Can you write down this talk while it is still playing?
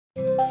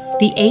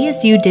The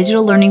ASU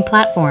Digital Learning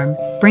Platform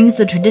brings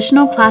the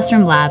traditional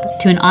classroom lab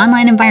to an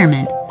online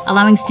environment,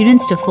 allowing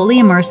students to fully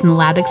immerse in the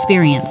lab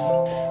experience.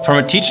 From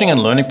a teaching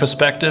and learning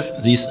perspective,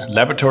 these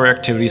laboratory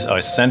activities are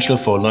essential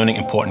for learning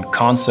important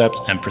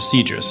concepts and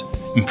procedures,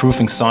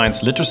 improving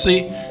science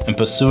literacy, and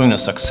pursuing a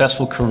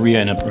successful career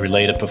in a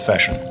related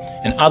profession.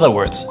 In other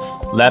words,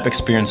 lab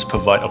experiences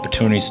provide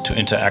opportunities to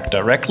interact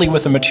directly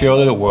with the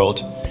material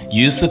world,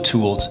 use the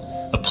tools,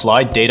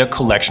 apply data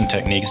collection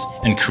techniques,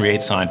 and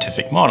create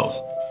scientific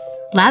models.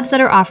 Labs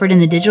that are offered in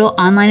the digital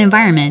online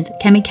environment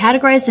can be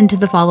categorized into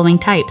the following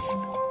types: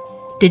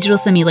 digital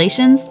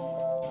simulations,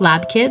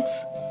 lab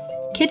kits,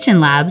 kitchen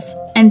labs,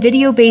 and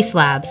video-based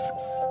labs.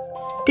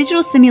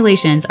 Digital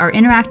simulations are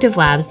interactive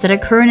labs that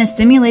occur in a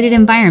simulated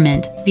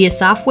environment via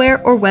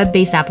software or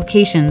web-based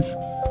applications.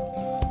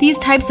 These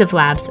types of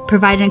labs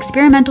provide an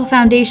experimental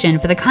foundation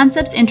for the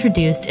concepts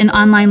introduced in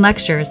online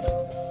lectures.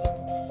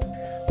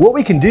 What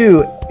we can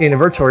do in a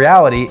virtual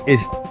reality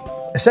is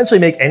essentially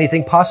make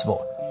anything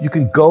possible. You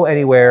can go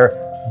anywhere,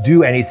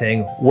 do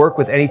anything, work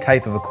with any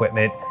type of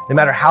equipment, no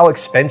matter how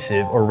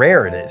expensive or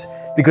rare it is,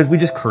 because we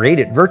just create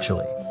it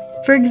virtually.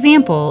 For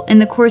example, in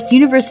the course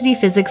University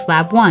Physics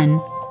Lab 1,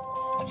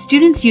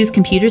 students use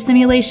computer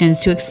simulations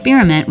to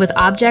experiment with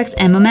objects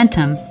and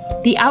momentum.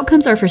 The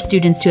outcomes are for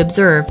students to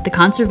observe the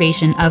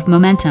conservation of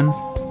momentum.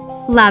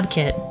 Lab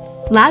kit.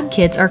 Lab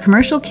kits are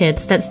commercial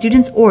kits that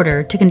students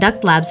order to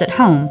conduct labs at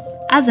home.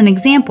 As an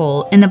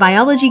example, in the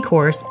biology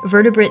course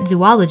Vertebrate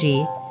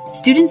Zoology,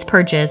 students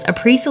purchase a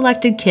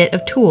pre-selected kit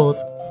of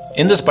tools.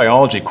 In this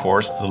biology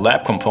course, the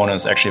lab component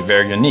is actually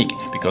very unique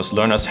because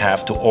learners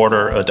have to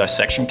order a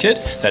dissection kit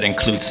that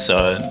includes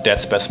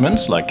dead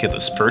specimens like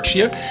this perch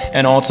here,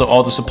 and also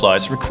all the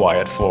supplies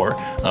required for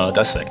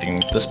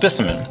dissecting the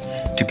specimen.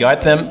 To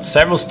guide them,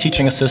 several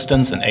teaching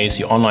assistants and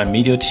ASU Online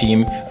media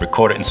team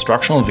recorded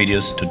instructional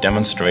videos to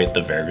demonstrate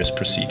the various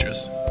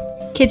procedures.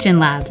 Kitchen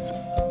labs.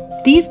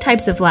 These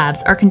types of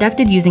labs are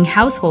conducted using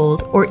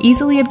household or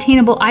easily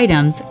obtainable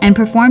items and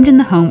performed in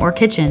the home or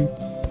kitchen.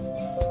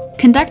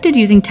 Conducted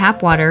using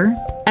tap water,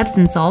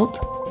 Epsom salt,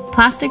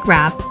 plastic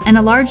wrap, and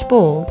a large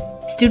bowl,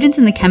 students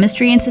in the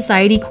Chemistry and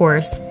Society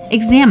course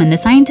examine the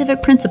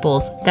scientific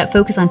principles that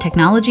focus on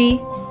technology,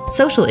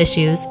 social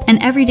issues,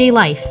 and everyday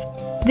life.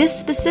 This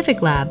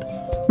specific lab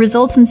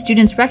results in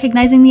students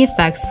recognizing the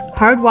effects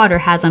hard water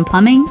has on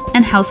plumbing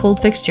and household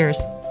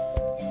fixtures.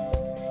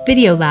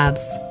 Video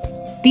labs.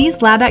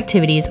 These lab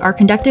activities are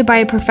conducted by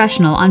a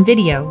professional on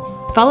video,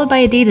 followed by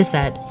a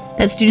dataset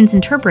that students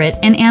interpret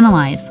and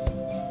analyze.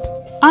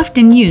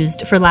 Often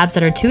used for labs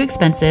that are too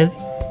expensive,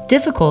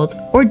 difficult,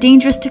 or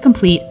dangerous to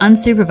complete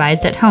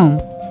unsupervised at home.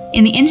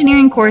 In the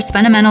engineering course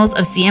Fundamentals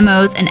of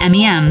CMOs and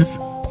MEMs,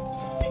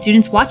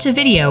 students watch a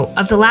video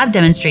of the lab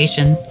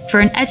demonstration for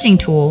an etching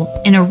tool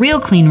in a real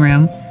clean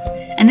room,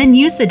 and then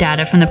use the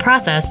data from the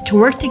process to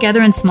work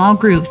together in small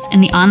groups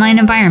in the online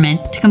environment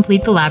to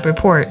complete the lab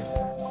report.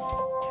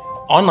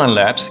 Online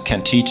labs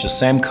can teach the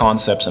same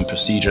concepts and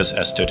procedures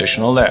as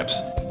traditional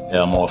labs. They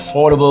are more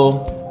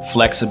affordable,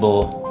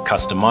 flexible,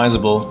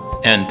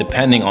 customizable, and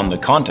depending on the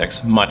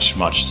context,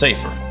 much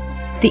safer.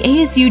 The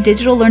ASU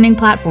Digital Learning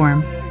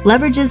Platform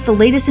leverages the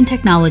latest in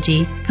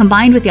technology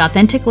combined with the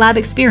authentic lab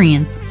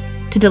experience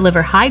to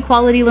deliver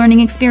high-quality learning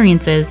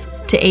experiences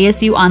to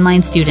ASU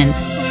Online students.